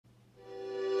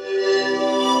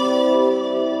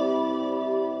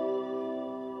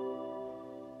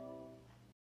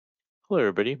Hello,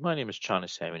 everybody. My name is Chana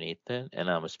Samanathan, and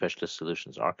I'm a specialist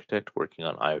solutions architect working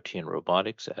on IoT and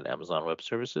robotics at Amazon Web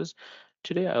Services.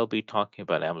 Today, I'll be talking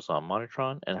about Amazon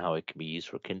Monitron and how it can be used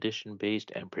for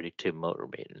condition-based and predictive motor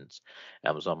maintenance.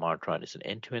 Amazon Monitron is an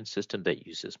end-to-end system that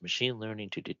uses machine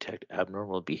learning to detect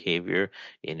abnormal behavior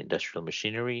in industrial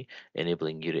machinery,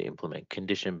 enabling you to implement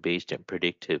condition-based and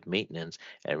predictive maintenance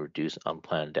and reduce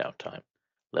unplanned downtime.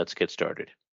 Let's get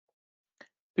started.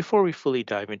 Before we fully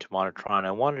dive into Monitron,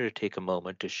 I wanted to take a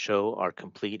moment to show our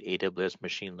complete AWS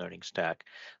machine learning stack.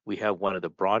 We have one of the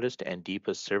broadest and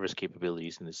deepest service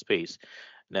capabilities in the space.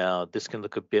 Now, this can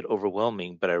look a bit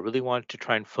overwhelming, but I really wanted to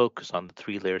try and focus on the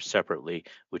three layers separately,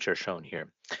 which are shown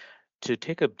here. To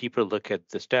take a deeper look at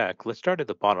the stack, let's start at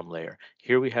the bottom layer.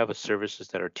 Here we have services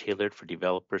that are tailored for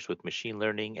developers with machine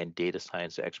learning and data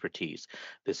science expertise.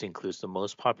 This includes the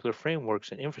most popular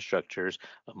frameworks and infrastructures,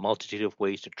 a multitude of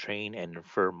ways to train and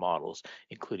infer models,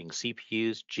 including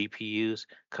CPUs, GPUs,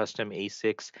 custom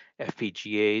ASICs,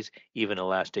 FPGAs, even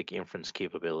elastic inference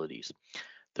capabilities.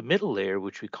 The middle layer,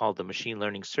 which we call the machine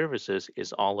learning services,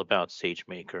 is all about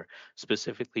SageMaker,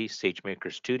 specifically SageMaker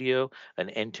Studio, an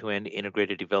end to end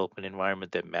integrated development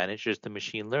environment that manages the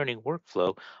machine learning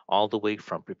workflow all the way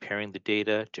from preparing the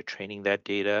data to training that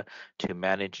data to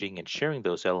managing and sharing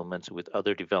those elements with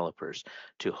other developers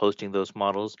to hosting those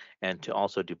models and to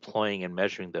also deploying and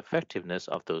measuring the effectiveness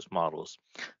of those models.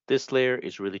 This layer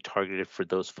is really targeted for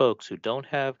those folks who don't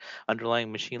have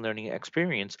underlying machine learning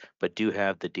experience but do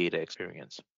have the data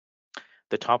experience.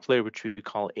 The top layer, which we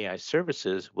call AI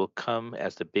services, will come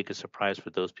as the biggest surprise for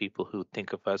those people who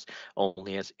think of us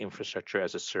only as infrastructure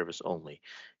as a service only.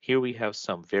 Here we have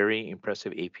some very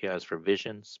impressive APIs for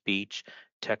vision, speech,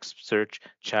 text search,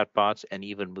 chatbots, and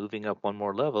even moving up one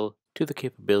more level to the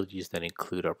capabilities that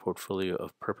include our portfolio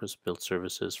of purpose-built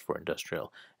services for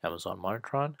industrial, Amazon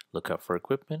Monitron, Lookout for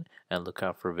Equipment, and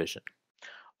Lookout for Vision.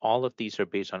 All of these are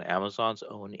based on Amazon's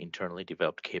own internally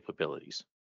developed capabilities.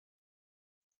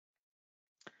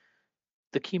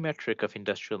 The key metric of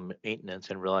industrial maintenance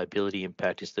and reliability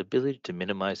impact is the ability to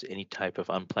minimize any type of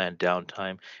unplanned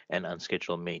downtime and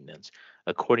unscheduled maintenance.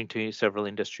 According to several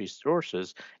industry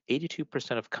sources,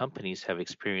 82% of companies have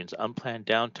experienced unplanned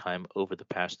downtime over the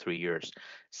past 3 years.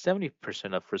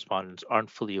 70% of respondents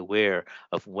aren't fully aware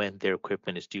of when their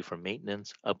equipment is due for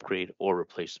maintenance, upgrade, or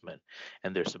replacement.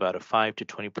 And there's about a 5 to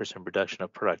 20% reduction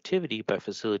of productivity by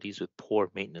facilities with poor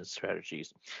maintenance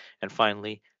strategies. And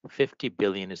finally, 50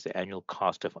 billion is the annual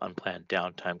cost of unplanned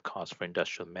downtime costs for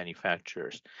industrial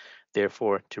manufacturers.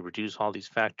 Therefore, to reduce all these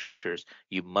factors,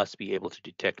 you must be able to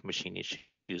detect machine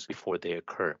issues before they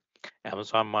occur.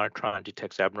 Amazon Monitron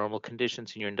detects abnormal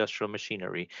conditions in your industrial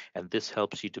machinery, and this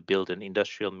helps you to build an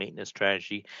industrial maintenance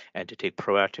strategy and to take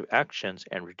proactive actions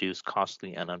and reduce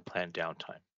costly and unplanned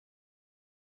downtime.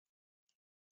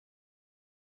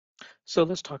 So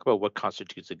let's talk about what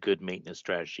constitutes a good maintenance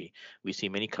strategy. We see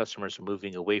many customers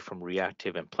moving away from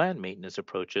reactive and planned maintenance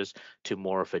approaches to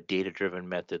more of a data-driven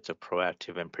methods of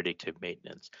proactive and predictive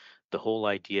maintenance. The whole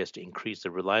idea is to increase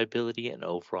the reliability and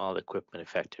overall equipment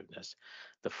effectiveness.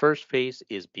 The first phase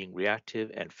is being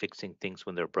reactive and fixing things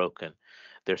when they're broken.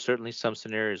 There are certainly some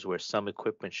scenarios where some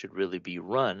equipment should really be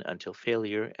run until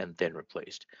failure and then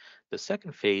replaced. The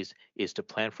second phase is to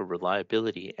plan for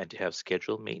reliability and to have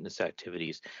scheduled maintenance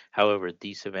activities. However,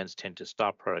 these events tend to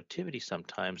stop productivity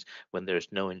sometimes when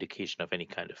there's no indication of any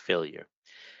kind of failure.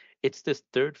 It's this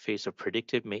third phase of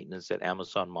predictive maintenance that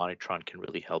Amazon Monitron can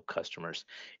really help customers.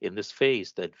 In this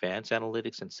phase, the advanced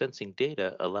analytics and sensing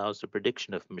data allows the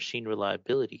prediction of machine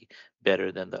reliability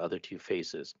better than the other two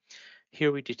phases.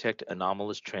 Here we detect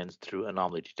anomalous trends through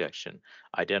anomaly detection,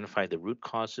 identify the root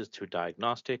causes through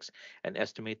diagnostics, and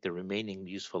estimate the remaining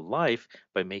useful life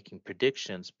by making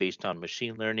predictions based on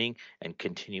machine learning and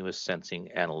continuous sensing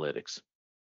analytics.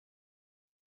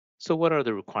 So, what are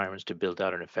the requirements to build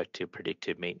out an effective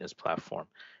predictive maintenance platform?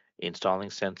 Installing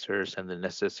sensors and the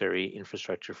necessary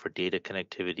infrastructure for data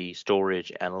connectivity,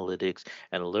 storage, analytics,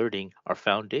 and alerting are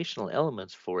foundational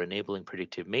elements for enabling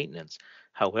predictive maintenance.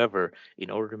 However, in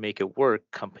order to make it work,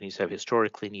 companies have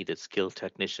historically needed skilled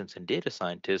technicians and data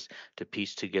scientists to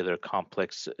piece together a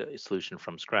complex solution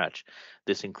from scratch.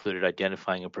 This included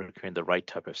identifying and procuring the right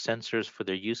type of sensors for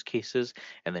their use cases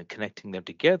and then connecting them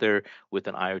together with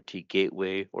an IoT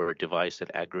gateway or a device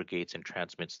that aggregates and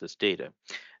transmits this data.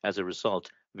 As a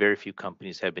result, very few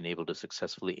companies have been able to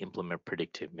successfully implement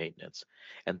predictive maintenance.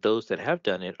 And those that have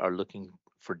done it are looking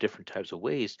for different types of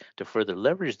ways to further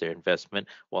leverage their investment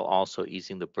while also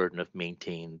easing the burden of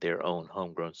maintaining their own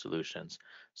homegrown solutions.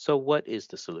 So, what is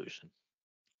the solution?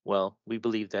 Well, we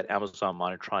believe that Amazon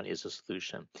Monitron is a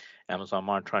solution. Amazon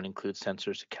Monitron includes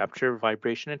sensors to capture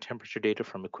vibration and temperature data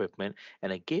from equipment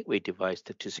and a gateway device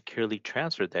to securely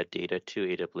transfer that data to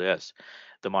AWS.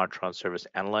 The Monitron service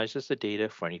analyzes the data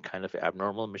for any kind of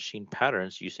abnormal machine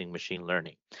patterns using machine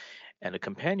learning. And a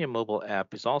companion mobile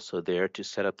app is also there to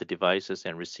set up the devices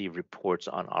and receive reports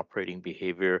on operating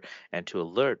behavior and to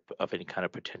alert of any kind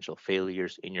of potential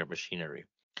failures in your machinery.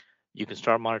 You can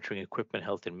start monitoring equipment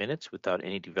health in minutes without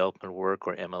any development work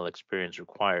or ML experience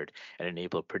required and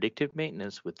enable predictive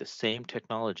maintenance with the same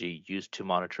technology used to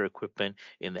monitor equipment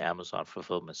in the Amazon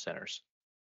fulfillment centers.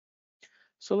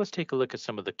 So let's take a look at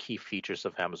some of the key features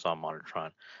of Amazon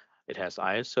Monitron. It has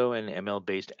ISO and ML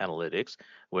based analytics,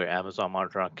 where Amazon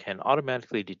Monitron can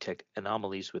automatically detect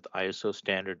anomalies with ISO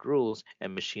standard rules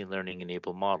and machine learning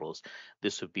enabled models.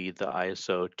 This would be the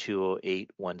ISO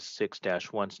 20816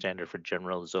 1 standard for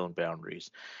general zone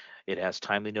boundaries. It has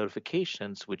timely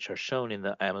notifications, which are shown in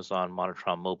the Amazon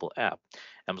Monitron mobile app.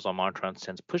 Amazon Monitron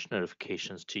sends push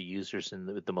notifications to users in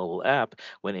the mobile app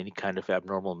when any kind of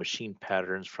abnormal machine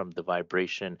patterns from the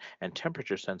vibration and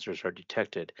temperature sensors are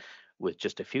detected. With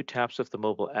just a few taps of the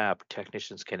mobile app,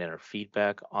 technicians can enter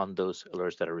feedback on those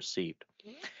alerts that are received.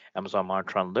 Amazon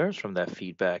Monitron learns from that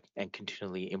feedback and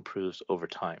continually improves over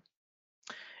time.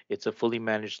 It's a fully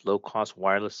managed low cost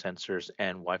wireless sensors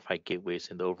and Wi Fi gateways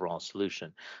in the overall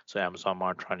solution. So, Amazon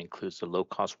Monitron includes the low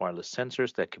cost wireless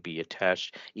sensors that could be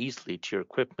attached easily to your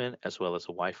equipment, as well as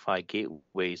the Wi Fi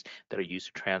gateways that are used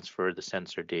to transfer the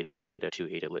sensor data to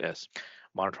AWS.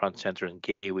 Monitron sensors and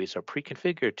gateways are pre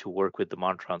configured to work with the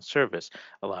Monitron service,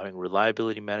 allowing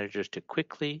reliability managers to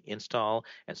quickly install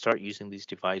and start using these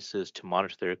devices to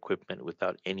monitor their equipment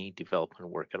without any development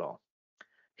work at all.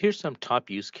 Here's some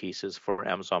top use cases for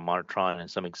Amazon Monitron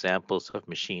and some examples of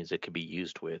machines it can be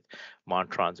used with.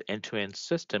 Monitron's end-to-end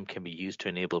system can be used to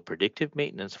enable predictive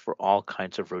maintenance for all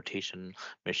kinds of rotation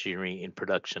machinery in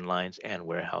production lines and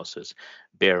warehouses.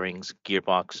 Bearings,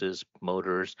 gearboxes,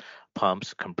 motors,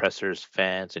 pumps, compressors,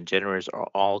 fans, and generators are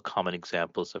all common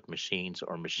examples of machines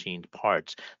or machined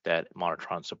parts that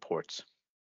Monitron supports.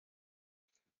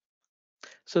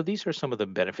 So these are some of the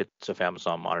benefits of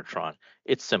Amazon Monitron.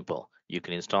 It's simple. You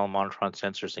can install Monitron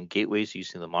sensors and gateways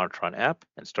using the Monitron app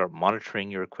and start monitoring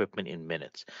your equipment in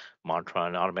minutes.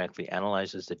 Monitron automatically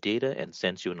analyzes the data and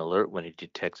sends you an alert when it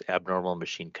detects abnormal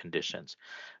machine conditions.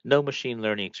 No machine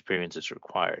learning experience is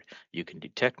required. You can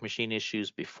detect machine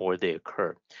issues before they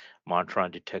occur.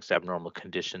 Monitron detects abnormal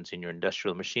conditions in your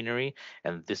industrial machinery,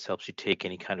 and this helps you take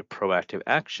any kind of proactive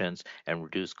actions and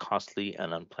reduce costly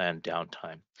and unplanned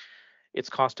downtime. It's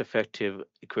cost-effective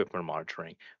equipment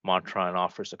monitoring. Monitron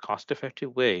offers a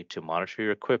cost-effective way to monitor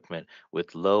your equipment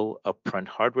with low upfront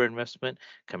hardware investment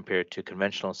compared to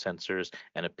conventional sensors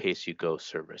and a pay-as-you-go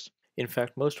service. In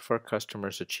fact, most of our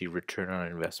customers achieve return on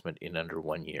investment in under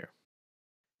 1 year.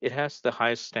 It has the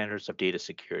highest standards of data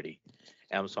security.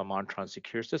 Amazon Monitron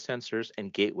secures the sensors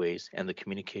and gateways and the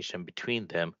communication between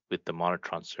them with the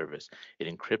Monitron service.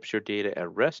 It encrypts your data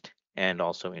at rest and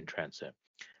also in transit.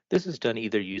 This is done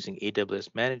either using AWS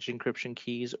managed encryption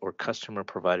keys or customer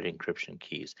provided encryption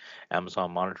keys.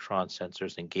 Amazon Monitron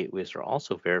sensors and gateways are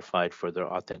also verified for their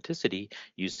authenticity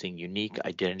using unique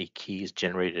identity keys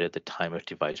generated at the time of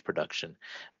device production.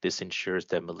 This ensures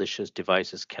that malicious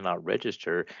devices cannot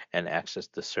register and access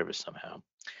the service somehow.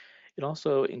 It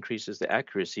also increases the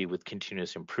accuracy with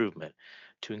continuous improvement.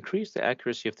 To increase the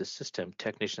accuracy of the system,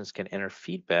 technicians can enter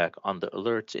feedback on the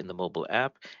alerts in the mobile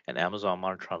app, and Amazon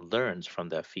Monitron learns from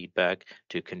that feedback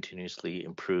to continuously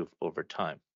improve over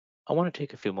time. I want to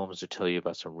take a few moments to tell you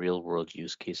about some real world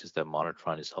use cases that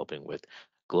Monitron is helping with.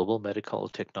 Global medical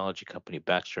technology company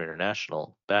Baxter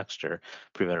International, Baxter,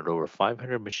 prevented over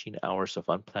 500 machine hours of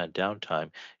unplanned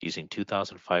downtime using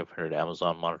 2,500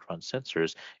 Amazon Monitron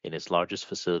sensors in its largest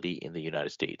facility in the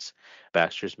United States.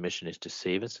 Baxter's mission is to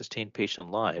save and sustain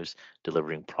patient lives,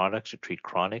 delivering products to treat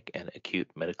chronic and acute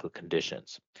medical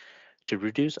conditions. To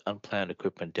reduce unplanned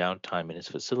equipment downtime in its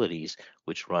facilities,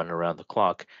 which run around the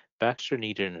clock, Baxter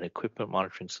needed an equipment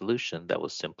monitoring solution that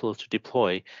was simple to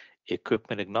deploy,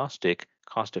 equipment agnostic,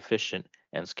 cost efficient,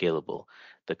 and scalable.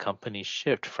 The company's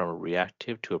shift from a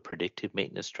reactive to a predictive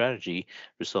maintenance strategy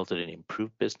resulted in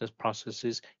improved business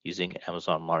processes using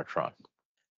Amazon Monitron.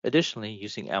 Additionally,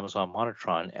 using Amazon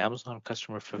Monitron, Amazon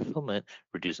customer fulfillment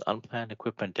reduced unplanned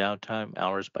equipment downtime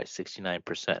hours by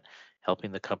 69%,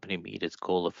 helping the company meet its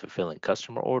goal of fulfilling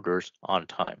customer orders on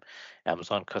time.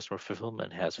 Amazon customer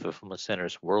fulfillment has fulfillment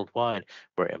centers worldwide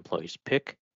where employees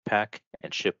pick, pack,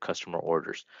 and ship customer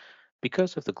orders.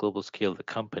 Because of the global scale of the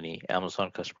company,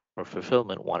 Amazon Customer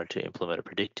Fulfillment wanted to implement a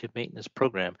predictive maintenance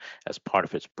program as part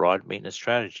of its broad maintenance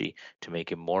strategy to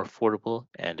make it more affordable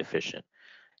and efficient.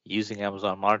 Using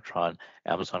Amazon Monitron,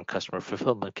 Amazon Customer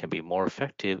Fulfillment can be more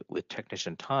effective with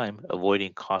technician time,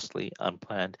 avoiding costly,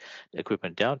 unplanned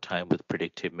equipment downtime with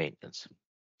predictive maintenance.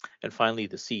 And finally,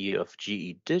 the CEO of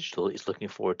GE Digital is looking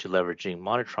forward to leveraging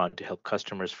Monitron to help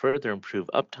customers further improve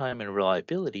uptime and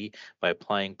reliability by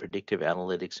applying predictive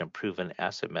analytics and proven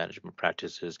asset management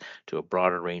practices to a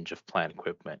broader range of plant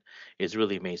equipment. It's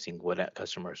really amazing what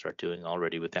customers are doing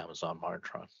already with Amazon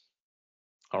Monitron.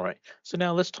 All right, so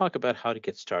now let's talk about how to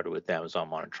get started with Amazon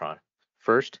Monitron.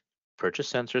 First,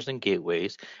 purchase sensors and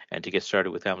gateways. And to get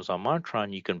started with Amazon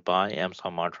Monitron, you can buy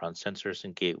Amazon Monitron sensors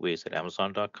and gateways at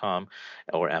Amazon.com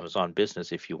or Amazon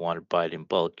Business if you want to buy it in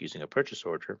bulk using a purchase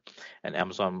order. And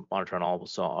Amazon Monitron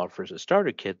also offers a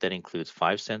starter kit that includes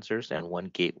 5 sensors and 1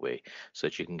 gateway so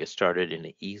that you can get started in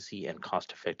an easy and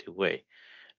cost effective way.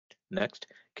 Next,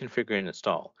 configure and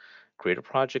install. Create a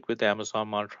project with the Amazon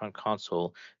Monitron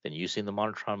console, then using the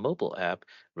Monitron mobile app,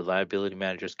 reliability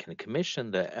managers can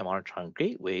commission the Monitron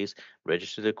gateways,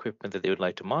 register the equipment that they would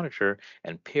like to monitor,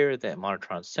 and pair the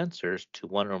Monitron sensors to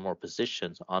one or more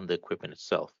positions on the equipment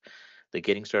itself. The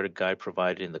Getting Started guide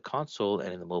provided in the console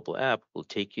and in the mobile app will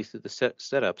take you through the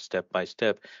setup step by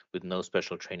step with no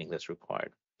special training that's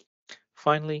required.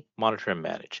 Finally, monitor and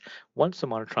manage. Once the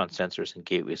Monitron sensors and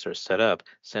gateways are set up,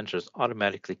 sensors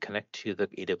automatically connect to the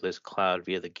AWS Cloud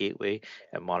via the gateway,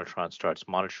 and Monitron starts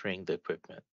monitoring the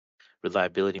equipment.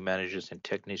 Reliability managers and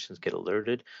technicians get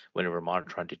alerted whenever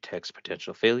Monitron detects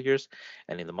potential failures,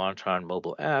 and in the Monitron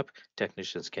mobile app,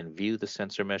 technicians can view the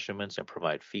sensor measurements and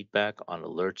provide feedback on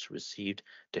alerts received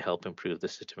to help improve the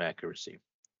system accuracy.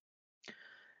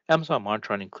 Amazon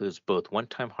Monitron includes both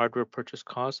one-time hardware purchase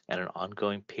costs and an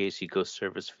ongoing pay-as-you-go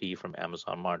service fee from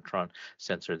Amazon Monitron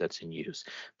sensor that's in use.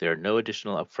 There are no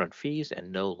additional upfront fees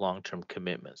and no long-term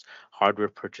commitments. Hardware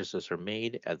purchases are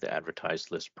made at the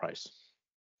advertised list price.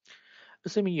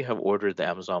 Assuming you have ordered the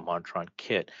Amazon Monitron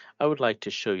kit, I would like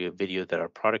to show you a video that our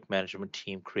product management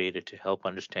team created to help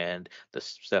understand the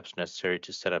steps necessary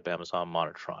to set up Amazon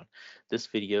Monitron. This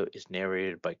video is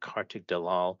narrated by Kartik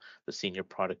Dalal, the Senior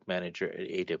Product Manager at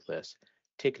AWS.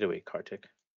 Take it away, Kartik.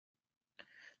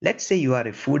 Let's say you are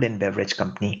a food and beverage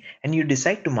company and you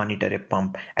decide to monitor a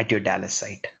pump at your Dallas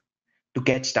site. To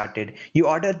get started, you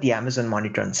order the Amazon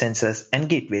Monitron sensors and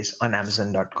gateways on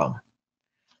Amazon.com.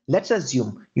 Let's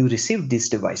assume you received these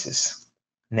devices.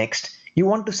 Next, you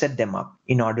want to set them up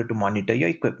in order to monitor your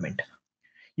equipment.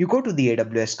 You go to the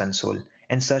AWS console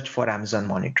and search for Amazon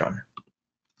Monitron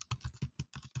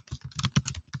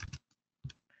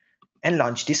and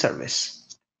launch the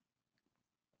service.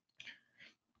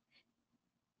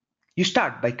 You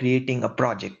start by creating a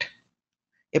project.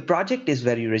 A project is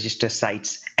where you register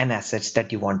sites and assets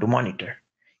that you want to monitor.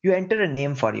 You enter a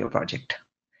name for your project.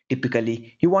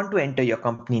 Typically, you want to enter your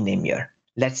company name here.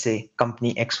 Let's say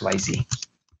Company XYZ.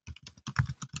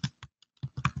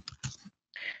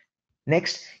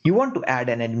 Next, you want to add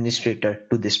an administrator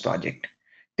to this project.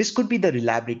 This could be the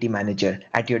reliability manager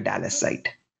at your Dallas site.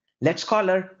 Let's call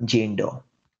her Jane Doe.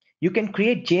 You can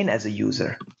create Jane as a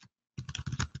user.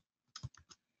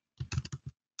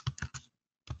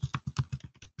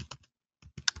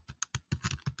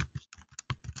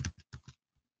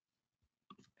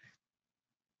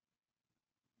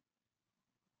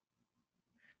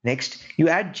 Next, you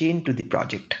add Jane to the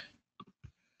project.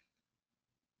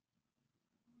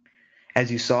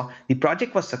 As you saw, the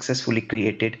project was successfully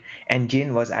created and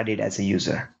Jane was added as a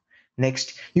user.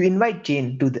 Next, you invite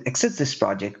Jane to access this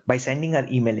project by sending her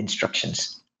email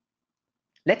instructions.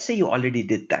 Let's say you already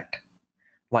did that.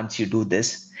 Once you do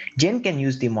this, Jane can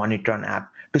use the Monitron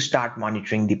app to start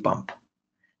monitoring the pump.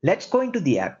 Let's go into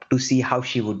the app to see how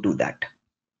she would do that.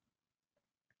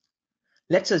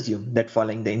 Let's assume that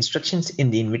following the instructions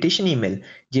in the invitation email,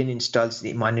 Jane installs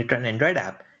the Monitron Android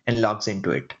app and logs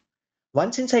into it.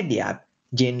 Once inside the app,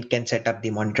 Jane can set up the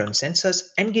Monitron sensors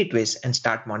and gateways and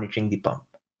start monitoring the pump.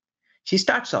 She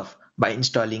starts off by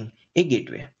installing a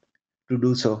gateway. To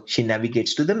do so, she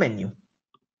navigates to the menu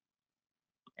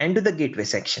and to the gateway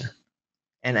section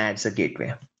and adds a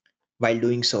gateway. While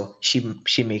doing so, she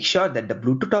makes sure that the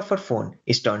Bluetooth of her phone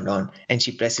is turned on and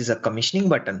she presses a commissioning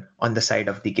button on the side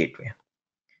of the gateway.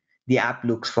 The app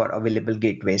looks for available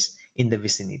gateways in the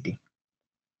vicinity.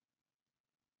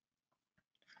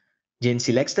 Jane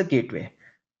selects the gateway.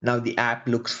 Now the app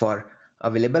looks for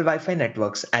available Wi-Fi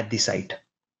networks at the site.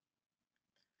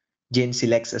 Jane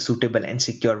selects a suitable and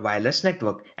secure wireless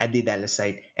network at the Dallas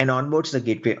site and onboards the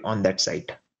gateway on that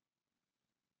site.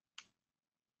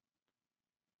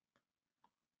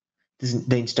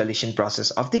 The installation process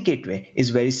of the gateway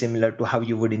is very similar to how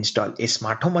you would install a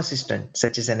smart home assistant,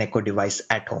 such as an Echo device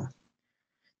at home.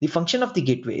 The function of the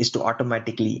gateway is to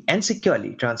automatically and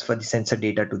securely transfer the sensor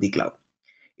data to the cloud.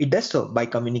 It does so by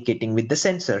communicating with the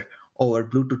sensor over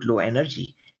Bluetooth Low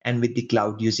Energy and with the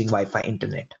cloud using Wi-Fi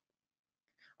internet.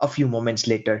 A few moments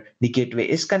later, the gateway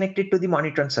is connected to the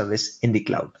Monitron service in the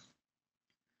cloud.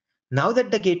 Now that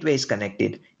the gateway is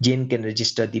connected, Jane can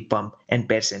register the pump and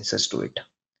pair sensors to it.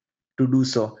 To do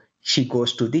so, she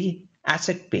goes to the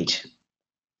asset page.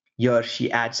 Here,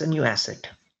 she adds a new asset.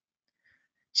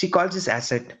 She calls this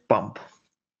asset pump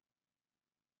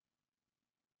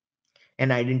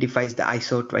and identifies the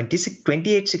ISO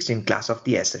 2816 class of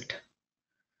the asset.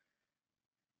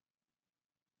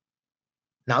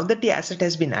 Now that the asset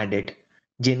has been added,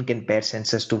 Jane can pair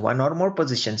sensors to one or more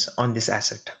positions on this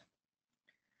asset.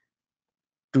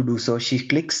 To do so, she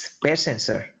clicks Pair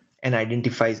Sensor and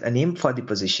identifies a name for the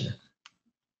position.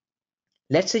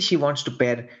 Let's say she wants to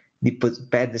pair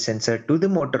the sensor to the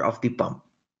motor of the pump.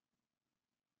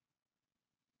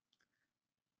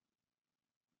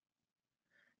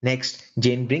 Next,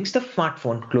 Jane brings the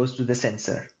smartphone close to the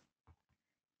sensor.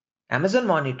 Amazon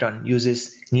Monitron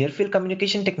uses near-field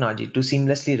communication technology to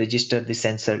seamlessly register the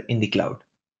sensor in the cloud.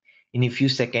 In a few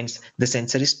seconds, the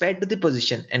sensor is paired to the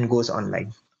position and goes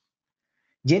online.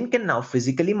 Jane can now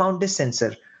physically mount this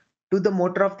sensor to the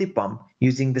motor of the pump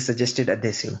using the suggested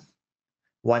adhesive.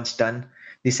 Once done,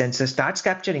 the sensor starts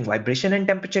capturing vibration and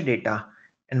temperature data,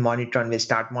 and Monitron will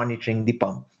start monitoring the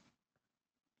pump.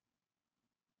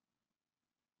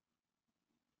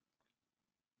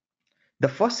 The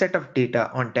first set of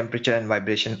data on temperature and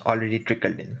vibration already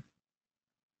trickled in.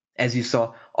 As you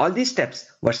saw, all these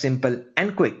steps were simple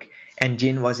and quick, and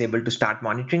Jane was able to start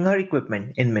monitoring her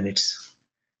equipment in minutes.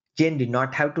 Jane did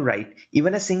not have to write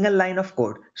even a single line of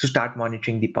code to start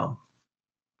monitoring the pump.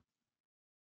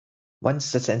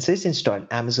 Once the sensor is installed,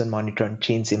 Amazon Monitron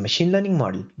trains a machine learning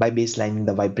model by baselining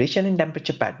the vibration and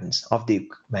temperature patterns of the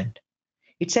equipment.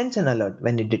 It sends an alert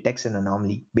when it detects an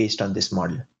anomaly based on this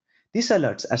model. These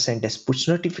alerts are sent as push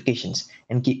notifications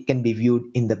and can be viewed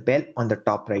in the bell on the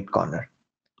top right corner.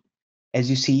 As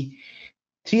you see,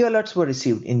 3 alerts were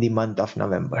received in the month of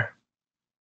November.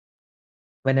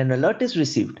 When an alert is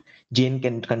received, Jane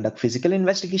can conduct physical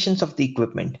investigations of the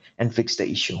equipment and fix the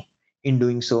issue. In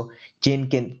doing so, Jane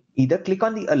can either click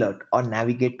on the alert or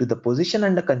navigate to the position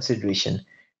under consideration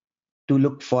to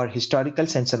look for historical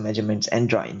sensor measurements and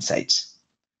draw insights.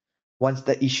 Once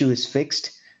the issue is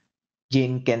fixed,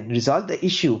 Jane can resolve the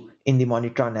issue in the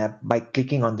Monitron app by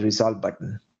clicking on the Resolve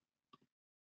button.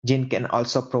 Jane can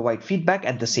also provide feedback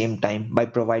at the same time by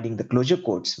providing the closure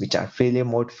codes, which are failure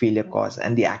mode, failure cause,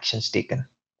 and the actions taken.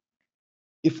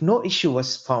 If no issue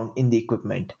was found in the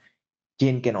equipment,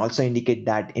 Jane can also indicate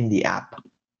that in the app.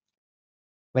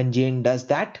 When Jane does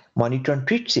that, Monitron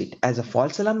treats it as a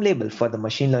false alarm label for the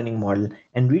machine learning model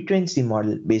and retrains the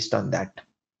model based on that.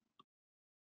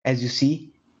 As you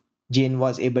see, Jane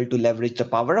was able to leverage the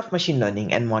power of machine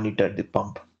learning and monitor the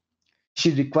pump.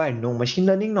 She required no machine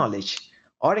learning knowledge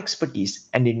or expertise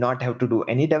and did not have to do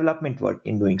any development work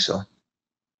in doing so.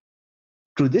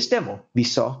 Through this demo, we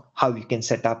saw how you can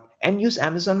set up and use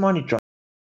Amazon Monitron.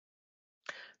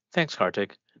 Thanks,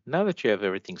 Kartik. Now that you have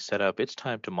everything set up, it's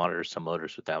time to monitor some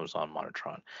motors with Amazon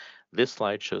Monitron. This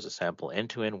slide shows a sample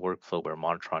end-to-end workflow where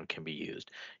Monitron can be used.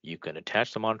 You can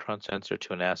attach the Monitron sensor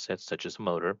to an asset such as a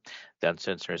motor. That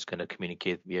sensor is going to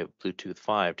communicate via Bluetooth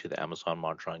 5 to the Amazon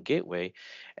Monitron gateway,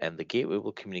 and the gateway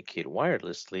will communicate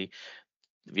wirelessly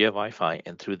via Wi-Fi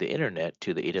and through the internet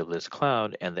to the AWS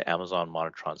Cloud and the Amazon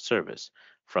Monitron service.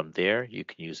 From there, you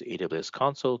can use AWS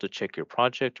Console to check your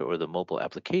project or the mobile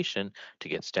application to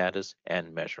get status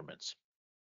and measurements.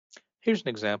 Here's an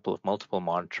example of multiple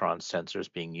Monitron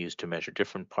sensors being used to measure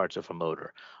different parts of a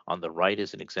motor. On the right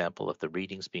is an example of the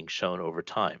readings being shown over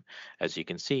time. As you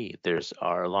can see, there's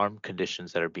our alarm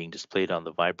conditions that are being displayed on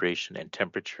the vibration and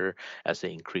temperature as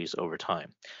they increase over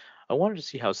time. I wanted to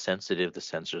see how sensitive the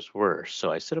sensors were,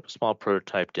 so I set up a small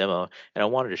prototype demo and I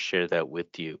wanted to share that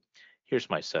with you. Here's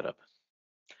my setup.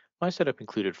 My setup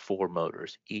included 4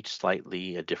 motors, each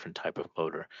slightly a different type of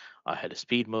motor. I had a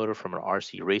speed motor from an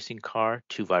RC racing car,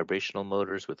 2 vibrational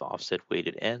motors with offset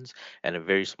weighted ends, and a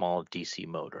very small DC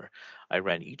motor. I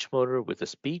ran each motor with a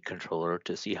speed controller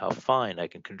to see how fine I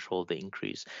can control the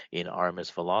increase in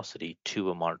RMS velocity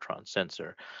to a Monitron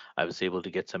sensor. I was able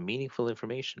to get some meaningful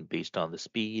information based on the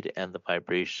speed and the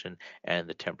vibration and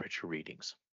the temperature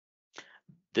readings.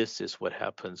 This is what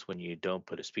happens when you don't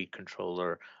put a speed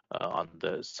controller on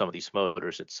some of these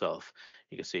motors itself.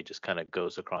 You can see it just kind of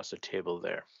goes across the table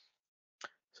there.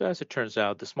 So as it turns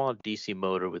out, the small DC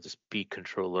motor with the speed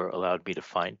controller allowed me to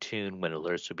fine tune when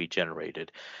alerts would be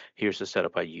generated. Here's the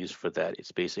setup I use for that.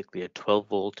 It's basically a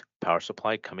 12-volt power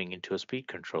supply coming into a speed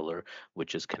controller,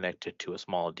 which is connected to a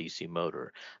small DC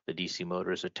motor. The DC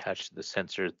motor is attached to the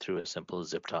sensor through a simple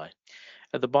zip tie.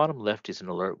 At the bottom left is an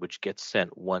alert which gets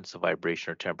sent once the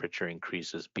vibration or temperature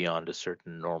increases beyond a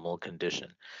certain normal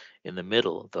condition. In the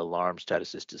middle, the alarm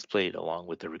status is displayed along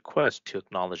with the request to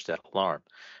acknowledge that alarm.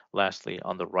 Lastly,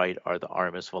 on the right are the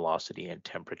RMS velocity and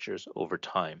temperatures over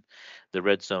time. The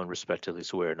red zone, respectively,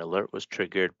 is where an alert was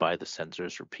triggered by the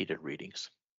sensor's repeated readings.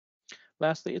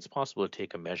 Lastly, it's possible to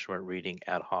take a measurement reading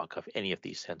ad hoc of any of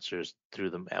these sensors through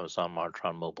the Amazon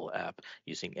Monitron mobile app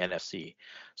using NFC.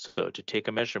 So to take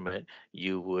a measurement,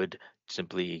 you would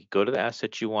simply go to the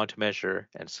asset you want to measure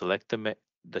and select the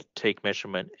take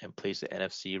measurement and place the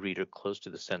NFC reader close to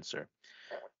the sensor.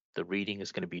 The reading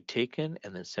is going to be taken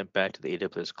and then sent back to the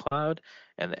AWS Cloud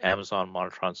and the Amazon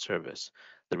Monitron service.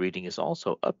 The reading is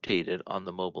also updated on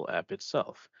the mobile app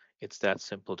itself. It's that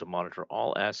simple to monitor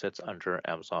all assets under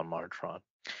Amazon Monitron.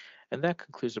 And that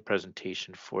concludes the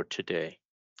presentation for today.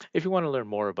 If you want to learn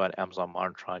more about Amazon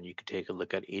Monitron, you can take a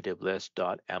look at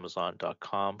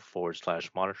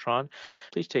aws.amazon.com/Monitron.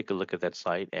 Please take a look at that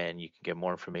site and you can get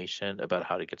more information about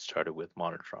how to get started with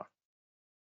Monitron.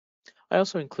 I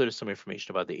also included some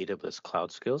information about the AWS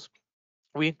Cloud skills.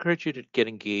 We encourage you to get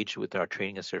engaged with our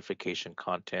training and certification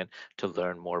content to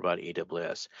learn more about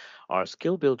AWS. Our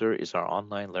Skill Builder is our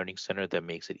online learning center that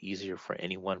makes it easier for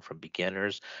anyone from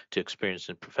beginners to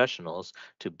experienced professionals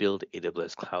to build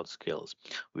AWS cloud skills.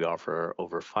 We offer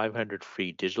over 500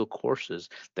 free digital courses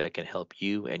that can help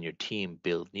you and your team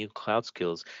build new cloud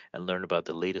skills and learn about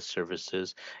the latest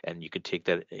services. And you can take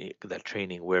that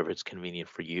training wherever it's convenient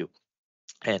for you,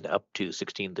 and up to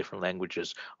 16 different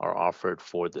languages are offered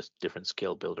for the different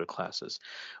skill builder classes.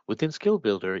 Within skill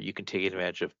builder, you can take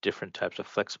advantage of different types of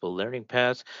flexible learning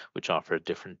paths, which offer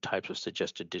different types of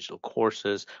suggested digital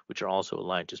courses, which are also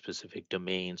aligned to specific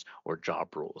domains or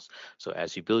job roles. So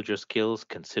as you build your skills,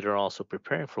 consider also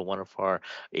preparing for one of our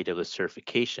AWS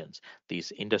certifications.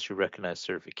 These industry recognized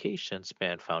certifications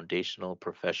span foundational,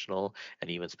 professional, and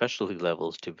even specialty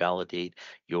levels to validate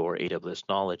your AWS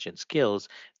knowledge and skills,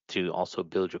 to also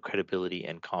build your credibility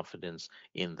and confidence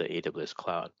in the AWS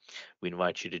cloud. We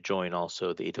invite you to join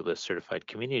also the AWS certified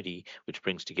community, which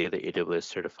brings together AWS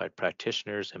certified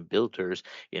practitioners and builders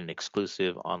in an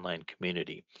exclusive online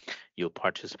community. You'll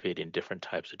participate in different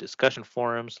types of discussion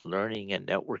forums, learning and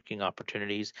networking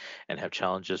opportunities, and have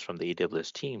challenges from the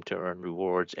AWS team to earn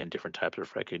rewards and different types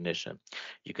of recognition.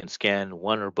 You can scan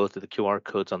one or both of the QR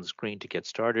codes on the screen to get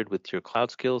started with your cloud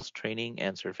skills, training,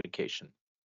 and certification.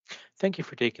 Thank you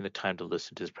for taking the time to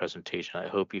listen to this presentation. I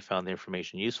hope you found the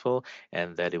information useful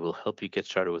and that it will help you get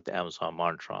started with the Amazon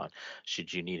Monitron.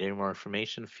 Should you need any more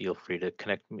information, feel free to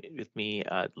connect with me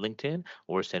at LinkedIn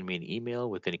or send me an email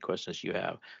with any questions you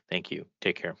have. Thank you.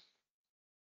 Take care.